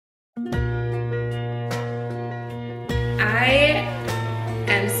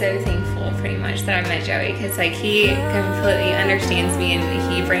wish that I met Joey, because like he completely understands me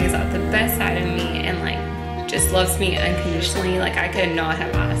and he brings out the best side of me and like just loves me unconditionally. Like I could not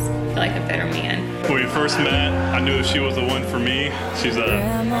have asked for like a better man. When we first met, I knew she was the one for me. She's a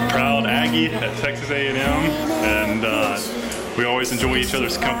proud Aggie at Texas A&M, and we always enjoy each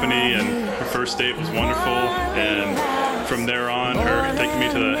other's company, and her first date was wonderful, and from there on, her taking me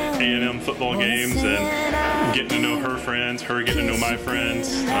to the A&M football games and getting to know her friends, her getting to know my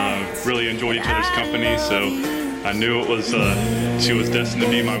friends, really enjoyed each other's company, so I knew it was she was destined to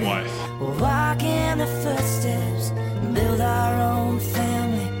be my wife. We'll walk in the footsteps, build our own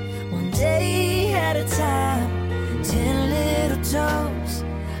family, one day at a time. 10 little toes,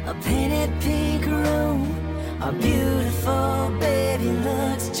 a painted pink room. Our beautiful baby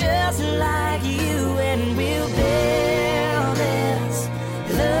looks just like you, and we'll build this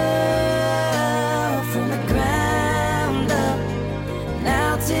love from the ground up.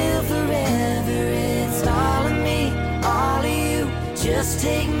 Now till forever, it's all of me, all of you. Just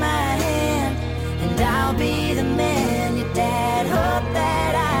take my hand, and I'll be the man your dad hoped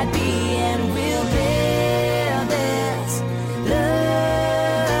that I'd be, and we'll build this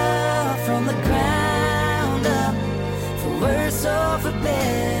love from the ground up, for worse or for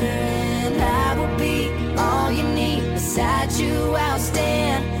better, and I will be all you need. Beside you I'll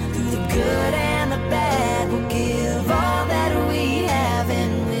stand, through the good and the bad. We'll give all that we have,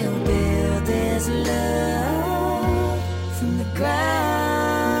 and we'll build this love from the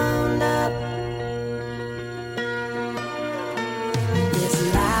ground up. This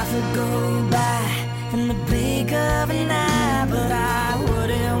life will go by in the blink of an eye, but I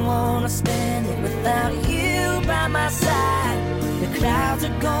wouldn't want to spend it without you by my side. The clouds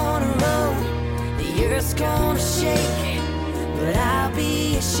are gonna roll, the earth's gonna shake, but I'll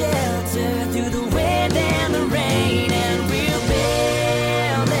be a shelter through the wind and the rain, and we'll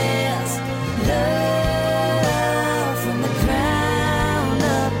build this love from the ground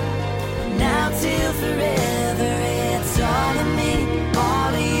up. Now till forever, it's all of me,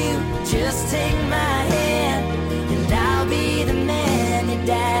 all of you. Just take my hand, and I'll be the man your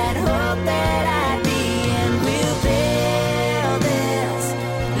dad hoped that I'd be, and we'll build this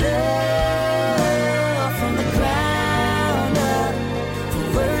love from the ground up, for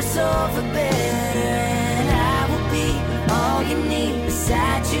worse or for better, and I will be all you need.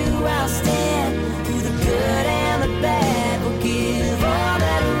 Beside you I'll stand, through the good and the bad. We'll give all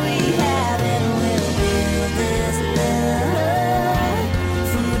that we have, and we'll build this love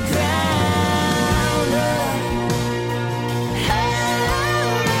from the ground up.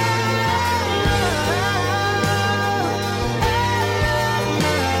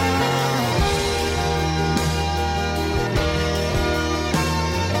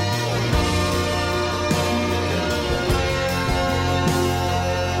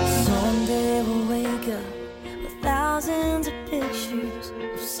 Someday we'll wake up with thousands of pictures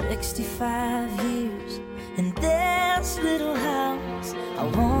of 65 years in this little house. I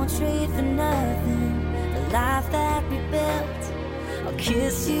won't trade for nothing the life that we built. I'll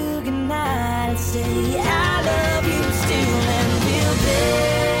kiss you goodnight and say I love you still, and we'll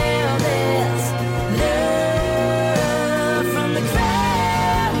build this love from the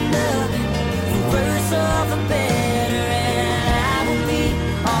ground up, for worse or for better, and I will be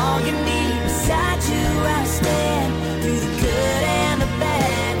all you need. Beside you I'll stand, through the good and the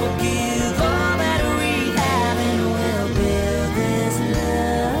bad. We'll give all that we have, and we'll build this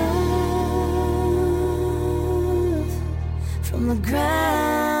love from the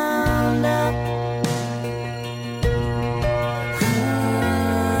ground up.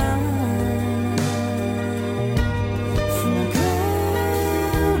 From the ground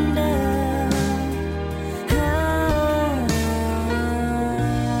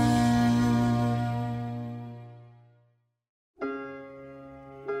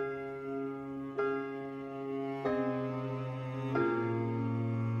up.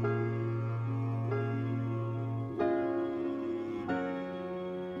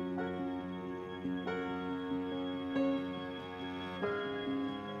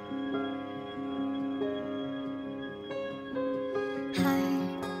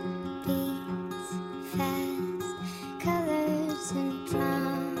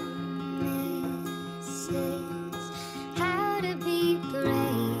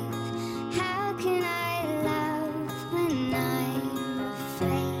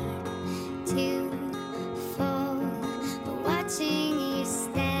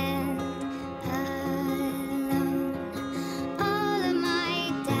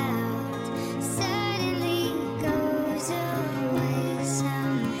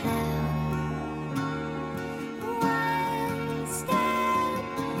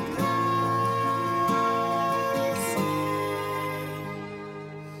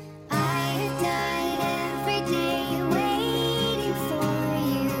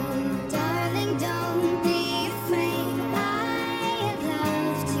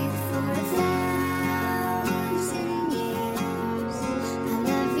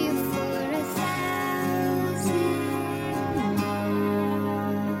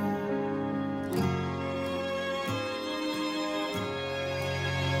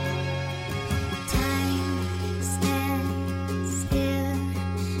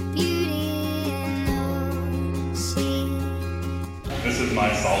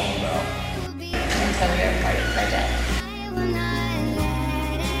 it's all about. And so we are part of the project.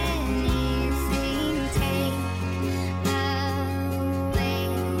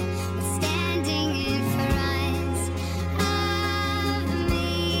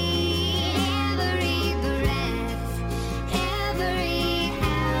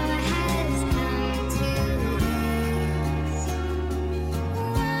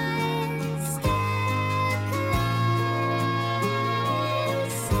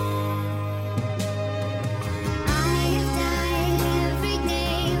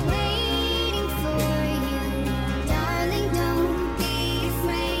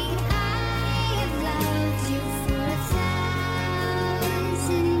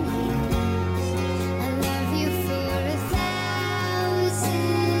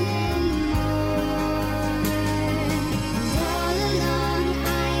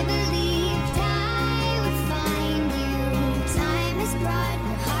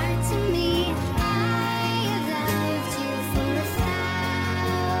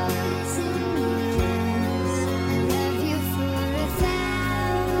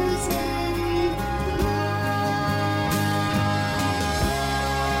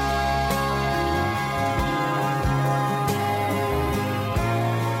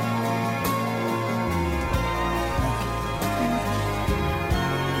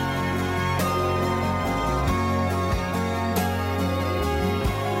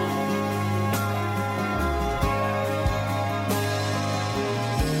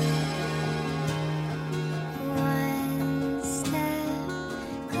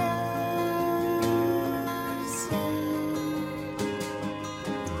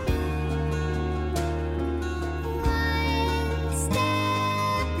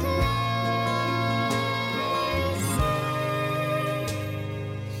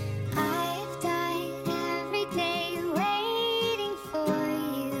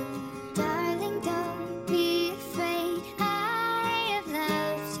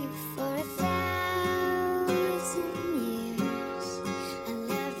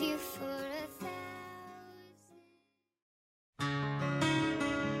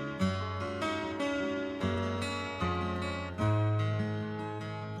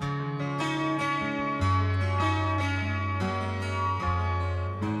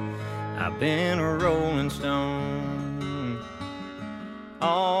 I've been a rolling stone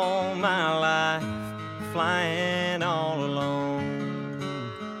all my life, flying all alone,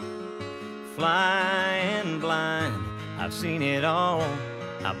 flying blind. I've seen it all,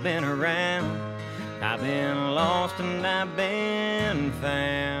 I've been around, I've been lost and I've been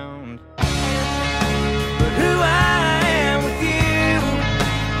found. But who I am with you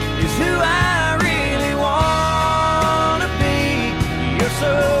is who I really want to be. You're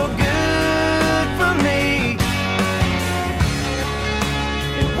so good for me,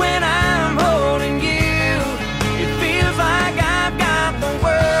 and when I'm holding you, it feels like I've got the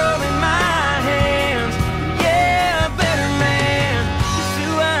world in my hands. Yeah, a better man is who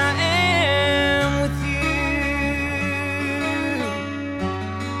I am with you.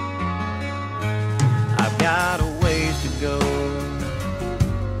 I've got a ways to go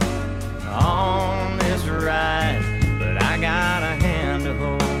on this ride, but I got a hand to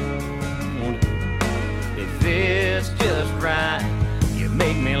hold. If it's just right, you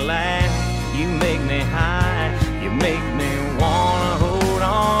make me laugh, you make me high, you make me wanna hold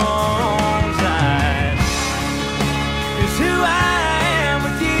on tight. 'Cause who I am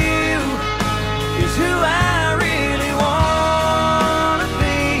with you is who I really wanna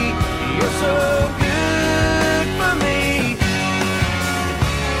be. You're so good for me,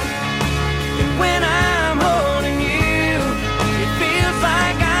 and when I'm holding you, it feels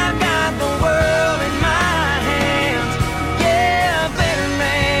like I've got the world in my hands. Yeah, a better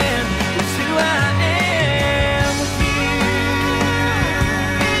man is who I am with you.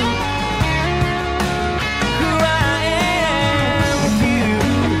 Who I am with you.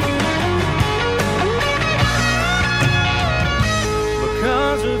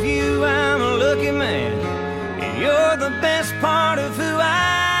 Because of you, I'm a lucky man, and you're the best part of who I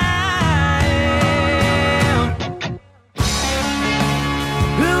am.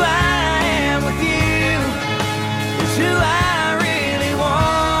 Who I am with you is who I really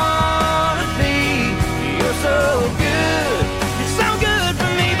want to be. You're so good, you're so good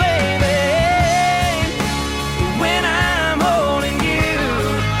for me, baby. When I'm holding you,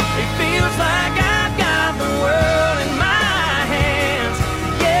 it feels like I've got the world in my hands.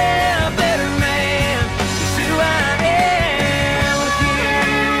 Yeah, a better man is who I am with you.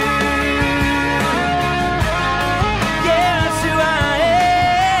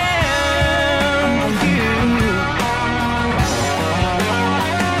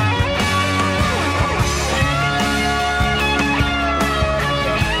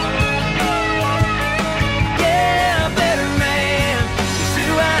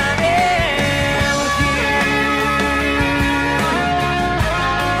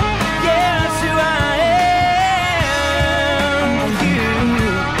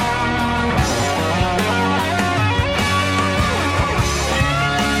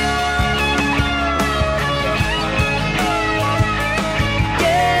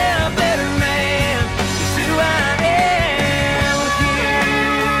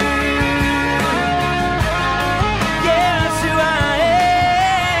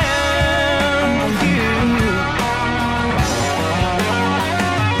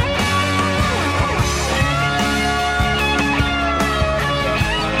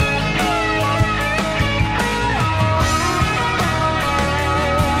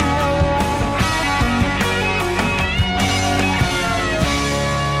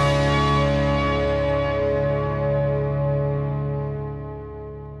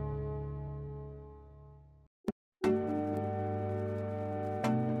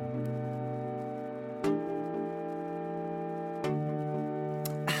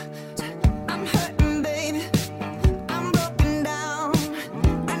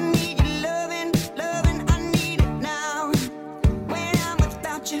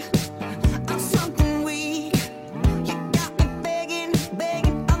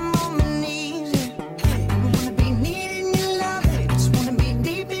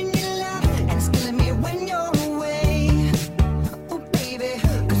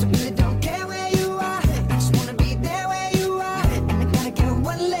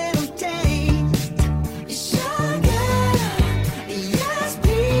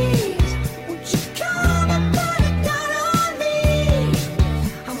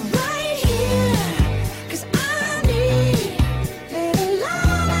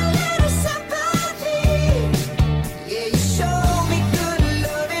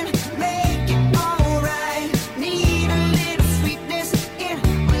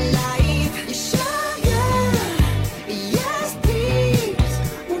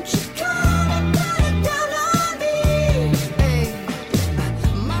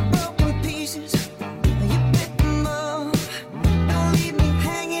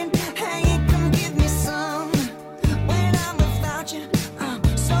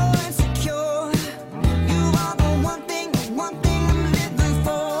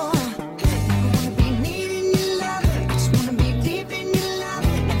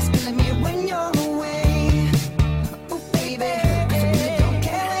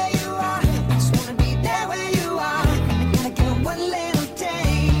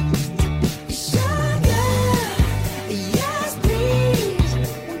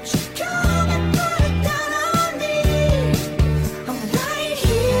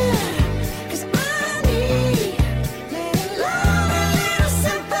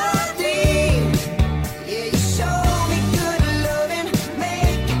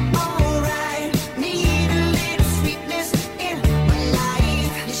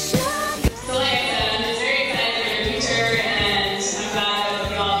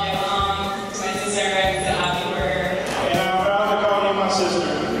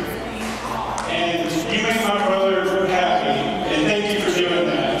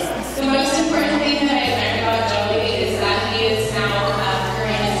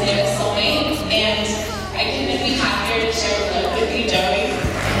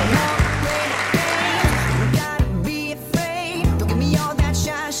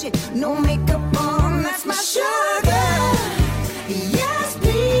 shit. No makeup